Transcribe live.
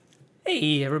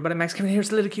Hey everybody, Max coming here. It's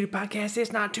the Little Cutie Podcast.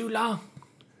 It's not too long.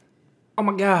 Oh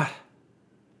my god.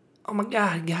 Oh my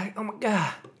god, guy. Oh my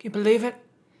god. Can you believe it?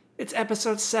 It's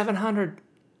episode 700.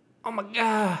 Oh my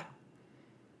god.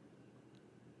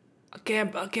 I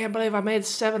can't believe I made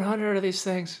 700 of these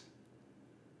things.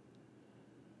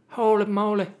 Holy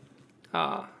moly.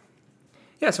 So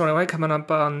anyway, coming up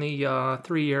on the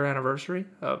 3-year anniversary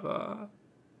of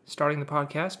starting the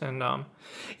podcast, and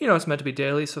it's meant to be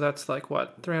daily, so that's like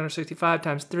what, 365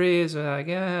 times 3 is like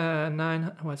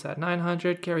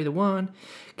 900. Carry the 1,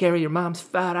 carry your mom's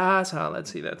fat ass.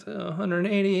 Let's see, that's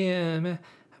 180. How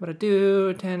about I do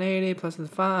 1080 plus the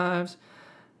 5s?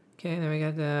 Okay, then we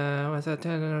got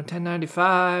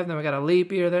 1095. Then we got a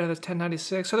leap year there. That's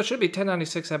 1096. So there should be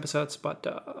 1096 episodes, but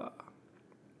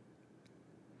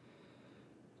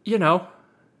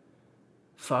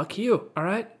fuck you. All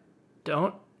right,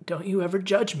 don't you ever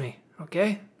judge me,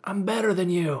 okay? I'm better than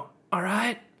you, all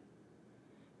right?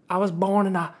 I was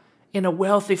born in a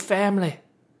wealthy family,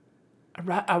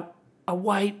 a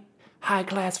white,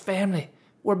 high-class family.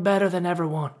 We're better than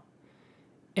everyone.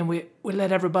 And we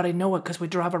let everybody know it because we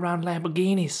drive around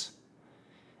Lamborghinis.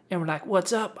 And we're like,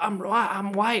 what's up? I'm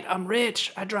white, I'm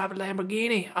rich, I drive a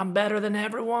Lamborghini. I'm better than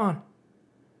everyone.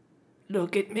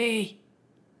 Look at me.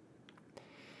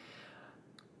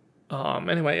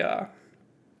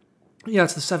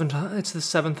 It's the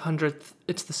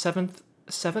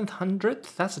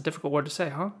 700th. That's a difficult word to say,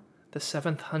 huh? The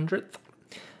 700th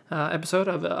episode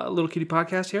of Little Cutie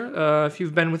Podcast here. If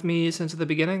you've been with me since the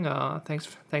beginning, thanks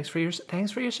for your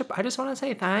support. I just want to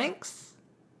say thanks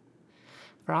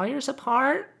for all your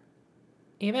support,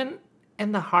 even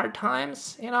in the hard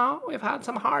times. We've had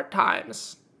some hard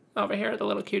times over here at the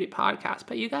Little Cutie Podcast,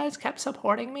 but you guys kept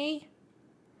supporting me,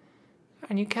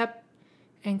 and you kept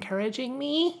encouraging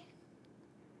me.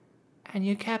 And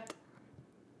you kept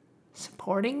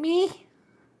supporting me.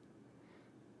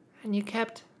 And you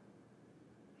kept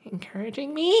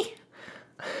encouraging me.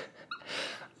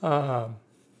 Anyway.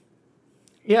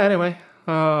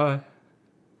 Sorry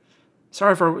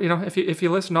for, if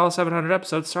you listen to all 700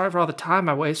 episodes, sorry for all the time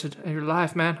I wasted in your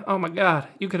life, man. Oh my God.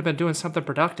 You could have been doing something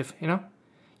productive, You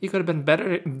could have been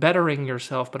bettering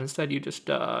yourself, but instead you just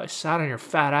sat on your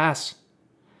fat ass.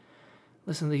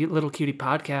 Listen to the Little Cutie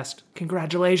Podcast.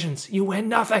 Congratulations, you win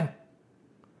nothing.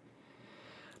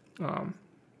 I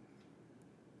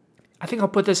think I'll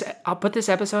put this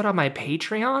episode on my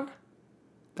Patreon.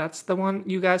 That's the one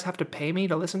you guys have to pay me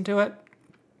to listen to it.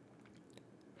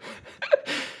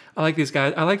 I like these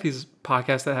guys. I like these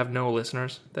podcasts that have no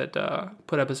listeners that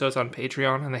put episodes on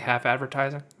Patreon and they have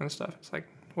advertising and stuff. It's like,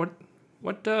 what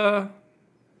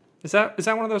is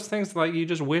that one of those things that, like, you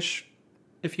just wish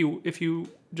if you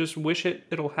just wish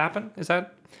it'll happen? Is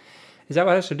that what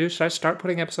I should do? Should I start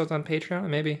putting episodes on Patreon?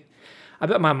 Maybe. I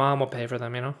bet my mom will pay for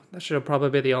them. That should probably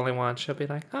be the only one. She'll be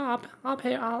like, "Oh, I'll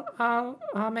pay.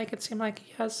 I'll make it seem like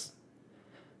he has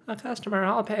a customer.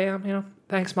 I'll pay him.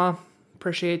 Thanks, Mom.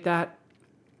 Appreciate that.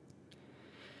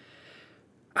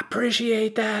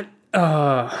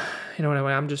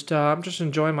 Anyway, I'm just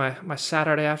enjoying my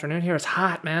Saturday afternoon here. It's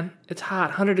hot, man. It's hot.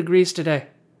 100 degrees today.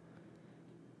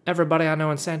 Everybody I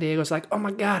know in San Diego is like, oh my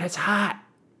God, it's hot.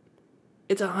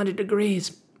 It's 100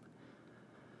 degrees.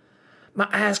 My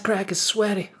ass crack is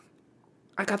sweaty.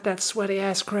 I got that sweaty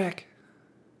ass crack.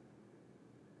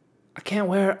 I can't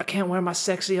wear my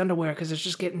sexy underwear because it's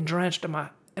just getting drenched in my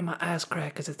ass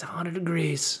crack because it's 100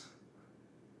 degrees.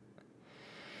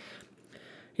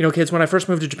 Kids, when I first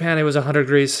moved to Japan, it was 100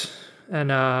 degrees and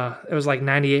it was like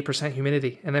 98%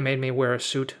 humidity, and they made me wear a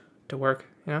suit to work.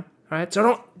 All right,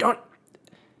 so don't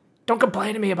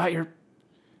complain to me about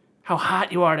how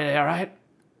hot you are today, all right?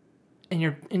 In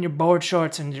your board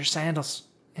shorts and your sandals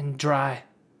in dry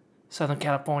Southern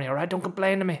California, all right? Don't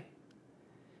complain to me.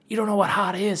 You don't know what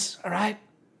hot is, all right?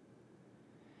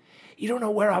 You don't know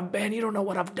where I've been. You don't know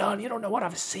what I've done. You don't know what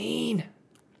I've seen.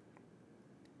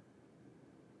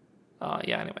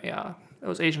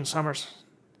 Those Asian summers.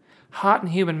 Hot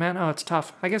and humid, man. Oh, it's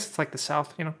tough. I guess it's like the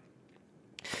South, If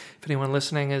anyone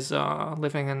listening is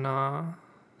living in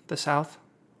the South,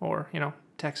 or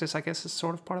Texas, I guess is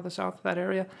sort of part of the South, that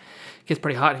area. It gets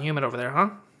pretty hot and humid over there, huh?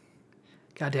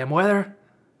 Goddamn weather.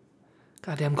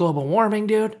 Goddamn global warming,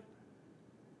 dude.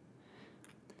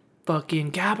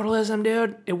 Fucking capitalism,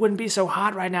 dude. It wouldn't be so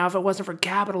hot right now if it wasn't for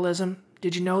capitalism.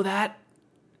 Did you know that?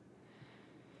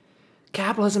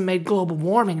 Capitalism made global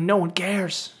warming. No one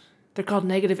cares. They're called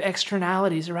negative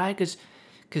externalities, right? Because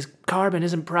carbon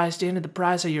isn't priced into the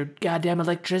price of your goddamn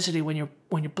electricity when you're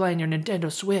playing your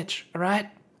Nintendo Switch, all right?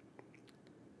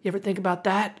 You ever think about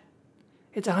that?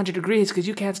 It's 100 degrees because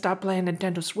you can't stop playing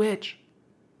Nintendo Switch.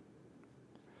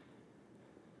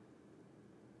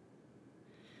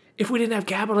 if we didn't have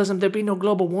capitalism, there'd be no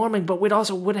global warming, but we'd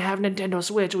also wouldn't have Nintendo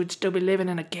Switch. We'd still be living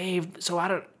in a cave.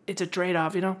 So it's a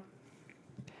trade-off, you know?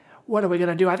 What are we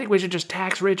gonna do? I think we should just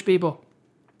tax rich people.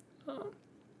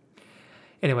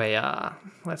 Anyway,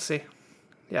 let's see.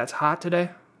 Yeah, it's hot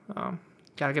today. I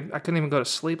couldn't even go to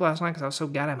sleep last night because I was so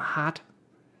goddamn hot.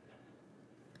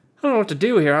 I don't know what to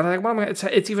do here. I'm like,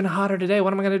 it's even hotter today.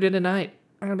 What am I gonna do tonight?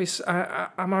 I'm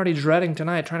already dreading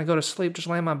tonight, trying to go to sleep, just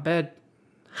lay in my bed,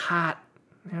 hot.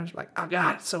 You know, it's like, oh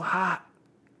God, it's so hot.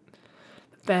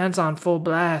 The fan's on full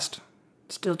blast.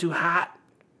 It's still too hot.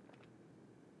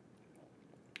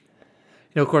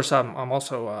 You know, of course, I'm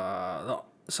also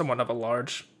somewhat of a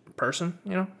large person.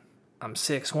 You know, I'm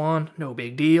 6'1", no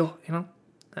big deal. You know,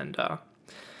 and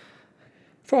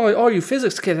for all you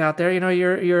physics kids out there, you know,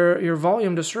 your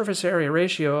volume to surface area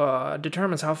ratio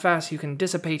determines how fast you can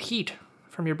dissipate heat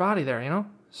from your body there, you know?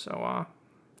 So,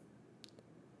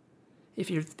 if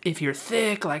you're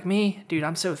thick like me, dude,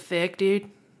 I'm so thick, dude.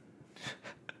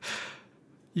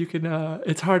 You can,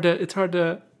 it's hard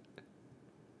to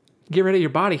get rid of your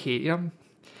body heat, you know?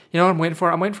 You know what I'm waiting for?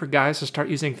 I'm waiting for guys to start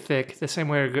using thick the same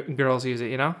way girls use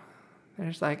it, you know? They're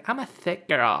just like, I'm a thick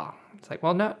girl. It's like,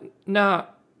 well,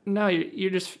 no,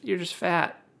 you're just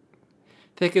fat.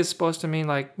 Thick is supposed to mean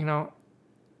like, you know,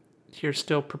 you're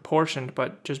still proportioned,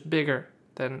 but just bigger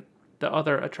than the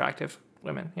other attractive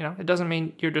women. You know, it doesn't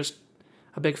mean you're just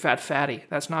a big fat fatty.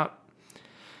 That's not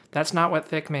what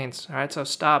thick means. All right, so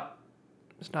stop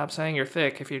saying you're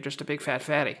thick if you're just a big fat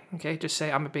fatty. Okay, just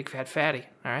say I'm a big fat fatty.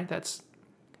 All right, that's,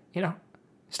 you know,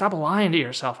 stop lying to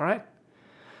yourself. All right,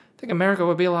 I think America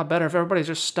would be a lot better if everybody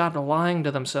just stopped lying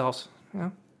to themselves.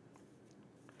 You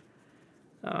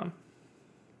know.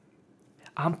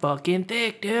 I'm fucking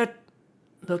thick, dude.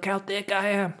 Look how thick I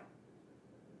am.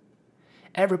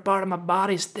 Every part of my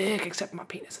body's thick except my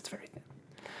penis. It's very thin.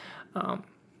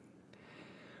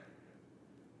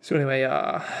 So anyway,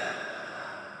 let's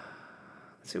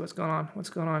see what's going on. What's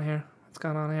going on here?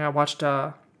 I watched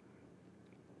The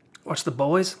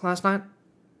Boys last night.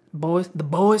 The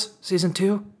Boys, season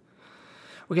 2.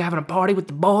 We're having a party with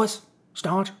the boys.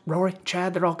 Staunch, Rory,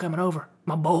 Chad, they're all coming over.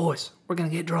 My boys. We're gonna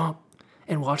get drunk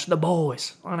and watch The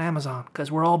Boys on Amazon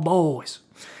because we're all boys.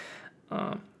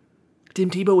 Tim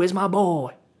Tebow is my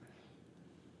boy.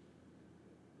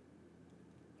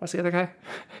 What's the other guy?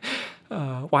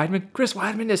 Weidman. Chris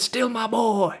Weidman is still my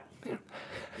boy.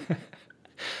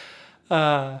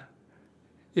 Yeah,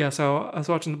 so I was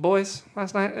watching The Boys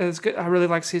last night. It was good. I really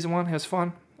liked season 1. It was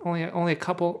fun. Only a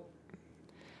couple.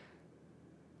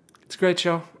 It's a great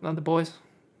show, The Boys.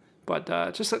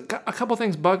 But just a couple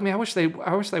things bug me. I wish they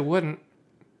wouldn't.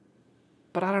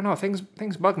 But I don't know. Things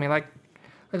bug me. Like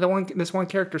this one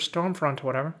character, Stormfront or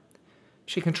whatever.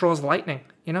 She controls lightning.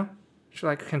 You know, she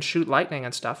like can shoot lightning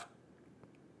and stuff.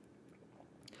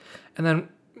 And then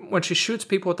when she shoots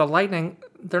people with the lightning,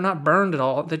 they're not burned at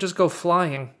all. They just go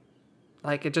flying.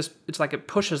 Like it's like it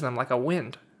pushes them like a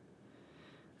wind.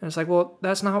 And it's like, well,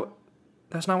 that's not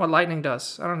what lightning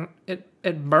does.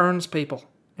 It burns people,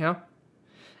 you know?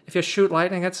 If you shoot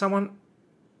lightning at someone,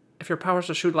 if your power is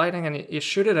to shoot lightning and you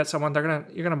shoot it at someone,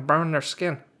 you're gonna burn their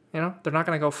skin, you know? They're not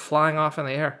gonna go flying off in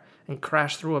the air and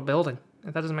crash through a building.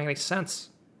 That doesn't make any sense,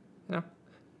 you know?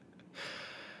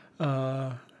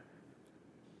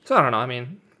 So I don't know, I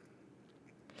mean,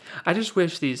 I just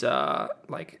wish these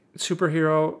like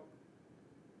superhero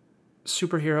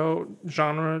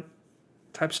genre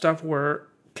type stuff were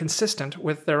consistent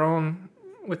with their own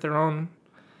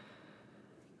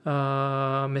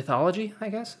mythology, I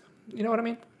guess. You know what I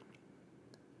mean?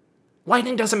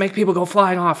 Lightning doesn't make people go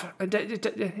flying off.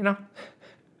 You know?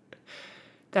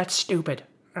 That's stupid.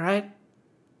 All right?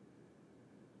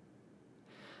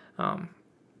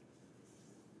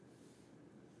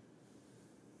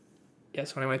 Yeah,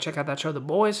 so anyway, check out that show, The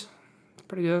Boys. It's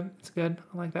pretty good. It's good.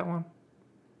 I like that one.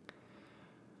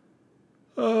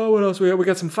 What else? We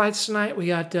got some fights tonight. We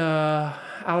got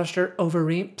Alistair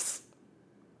Overeem.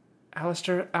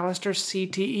 Alistair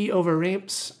CTE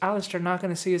Overeem. Alistair not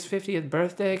going to see his 50th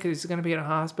birthday because he's going to be in a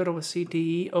hospital with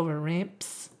CTE Overeem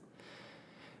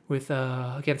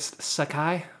against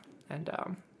Sakai. And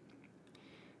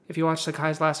if you watch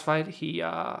Sakai's last fight,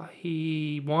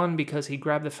 he won because he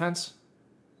grabbed the fence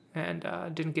and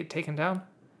didn't get taken down.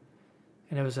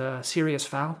 And it was a serious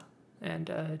foul. And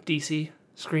DC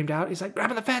screamed out. He's like,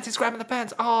 grabbing the fence. He's grabbing the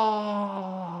fence.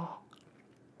 Oh.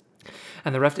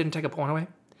 And the ref didn't take a point away.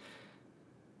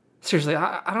 Seriously,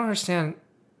 I don't understand.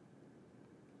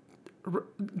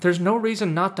 There's no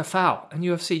reason not to foul in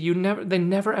UFC. They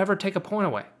never ever take a point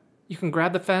away. You can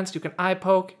grab the fence. You can eye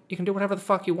poke. You can do whatever the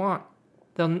fuck you want.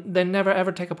 They never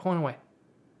ever take a point away.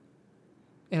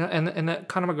 in the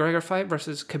Conor McGregor fight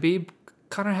versus Khabib,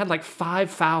 Conor had like 5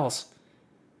 fouls.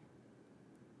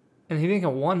 And he didn't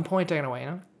get 1 point taken away,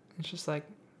 It's just like,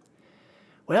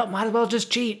 well, might as well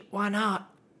just cheat. Why not?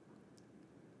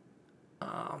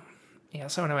 Yeah,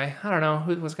 so anyway, I don't know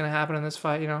what's going to happen in this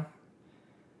fight,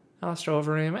 Alistair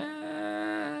Overeem.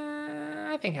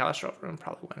 I think Alistair Overeem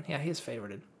probably win. Yeah, he's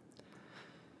favorited.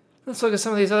 Let's look at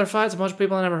some of these other fights. A bunch of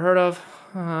people I never heard of.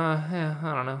 Yeah,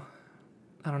 I don't know.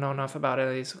 I don't know enough about any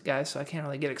of these guys, so I can't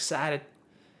really get excited.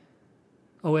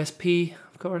 OSP,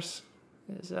 of course,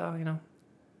 is, not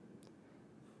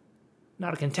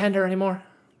a contender anymore.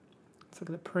 Let's look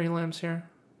at the prelims here.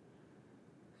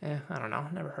 Yeah, I don't know.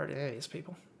 Never heard of any of these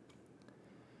people.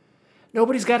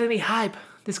 Nobody's got any hype.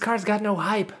 This card's got no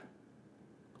hype.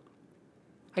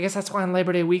 I guess that's why on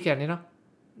Labor Day weekend,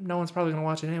 no one's probably going to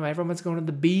watch it anyway. Everyone's going to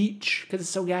the beach because it's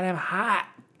so goddamn hot.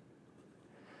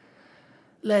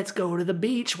 Let's go to the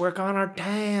beach, work on our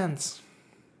tans.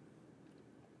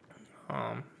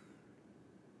 I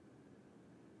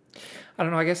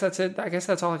don't know. I guess that's it. I guess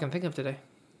that's all I can think of today.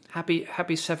 Happy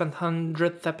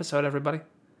 700th episode, everybody.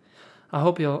 I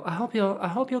hope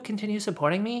you'll continue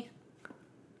supporting me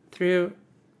through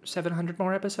 700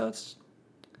 more episodes.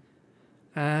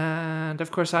 And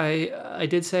of course, I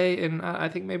did say in I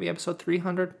think maybe episode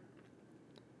 300,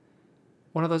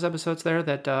 one of those episodes there,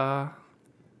 that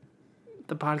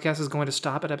the podcast is going to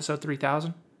stop at episode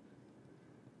 3000.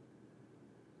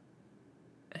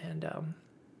 And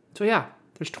so yeah,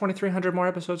 there's 2,300 more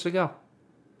episodes to go.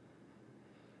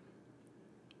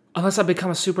 Unless I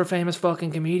become a super famous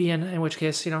fucking comedian, in which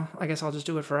case, I guess I'll just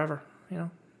do it forever, Yeah,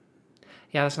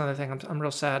 that's another thing. I'm real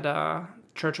sad.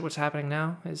 Church of What's Happening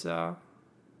Now is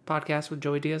podcast with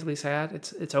Joey Diaz, Lisa Ad.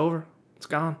 It's over. It's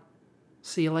gone.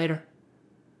 See you later.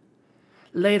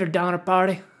 Later, Donner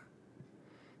Party.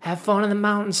 Have fun in the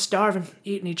mountains, starving,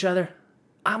 eating each other.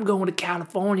 I'm going to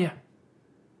California.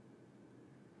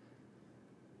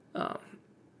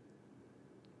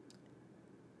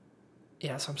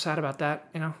 Yeah, so I'm sad about that,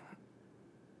 I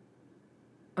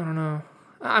don't know.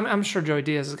 I'm sure Joey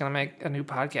Diaz is going to make a new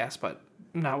podcast, but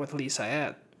not with Lisa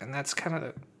Ed. And that's kind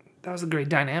of that was the great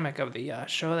dynamic of the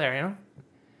show there,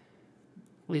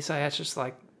 Lisa Ed's just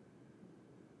like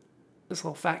this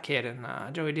little fat kid,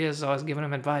 and Joey Diaz is always giving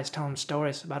him advice, telling him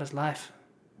stories about his life.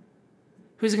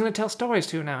 Who's he going to tell stories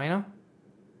to now,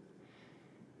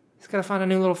 He's got to find a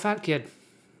new little fat kid.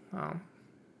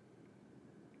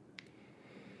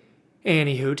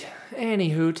 Any hoot.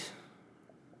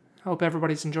 Hope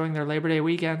everybody's enjoying their Labor Day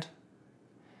weekend.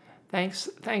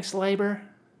 Thanks, Labor.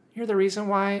 You're the reason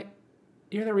why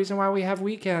we have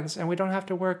weekends and we don't have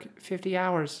to work 50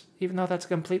 hours, even though that's a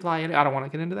complete lie. I don't want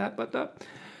to get into that, but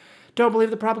don't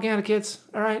believe the propaganda, kids,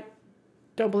 all right?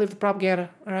 Don't believe the propaganda,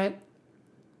 all right?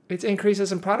 It's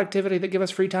increases in productivity that give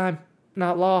us free time,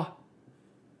 not law.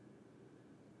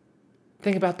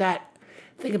 Think about that.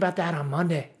 Think about that on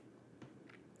Monday.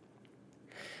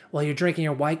 While you're drinking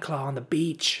your White Claw on the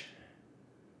beach.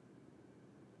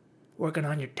 Working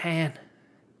on your tan.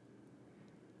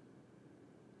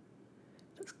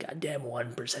 Those goddamn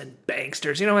 1%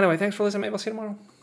 banksters. Anyway, thanks for listening. Maybe I'll see you tomorrow.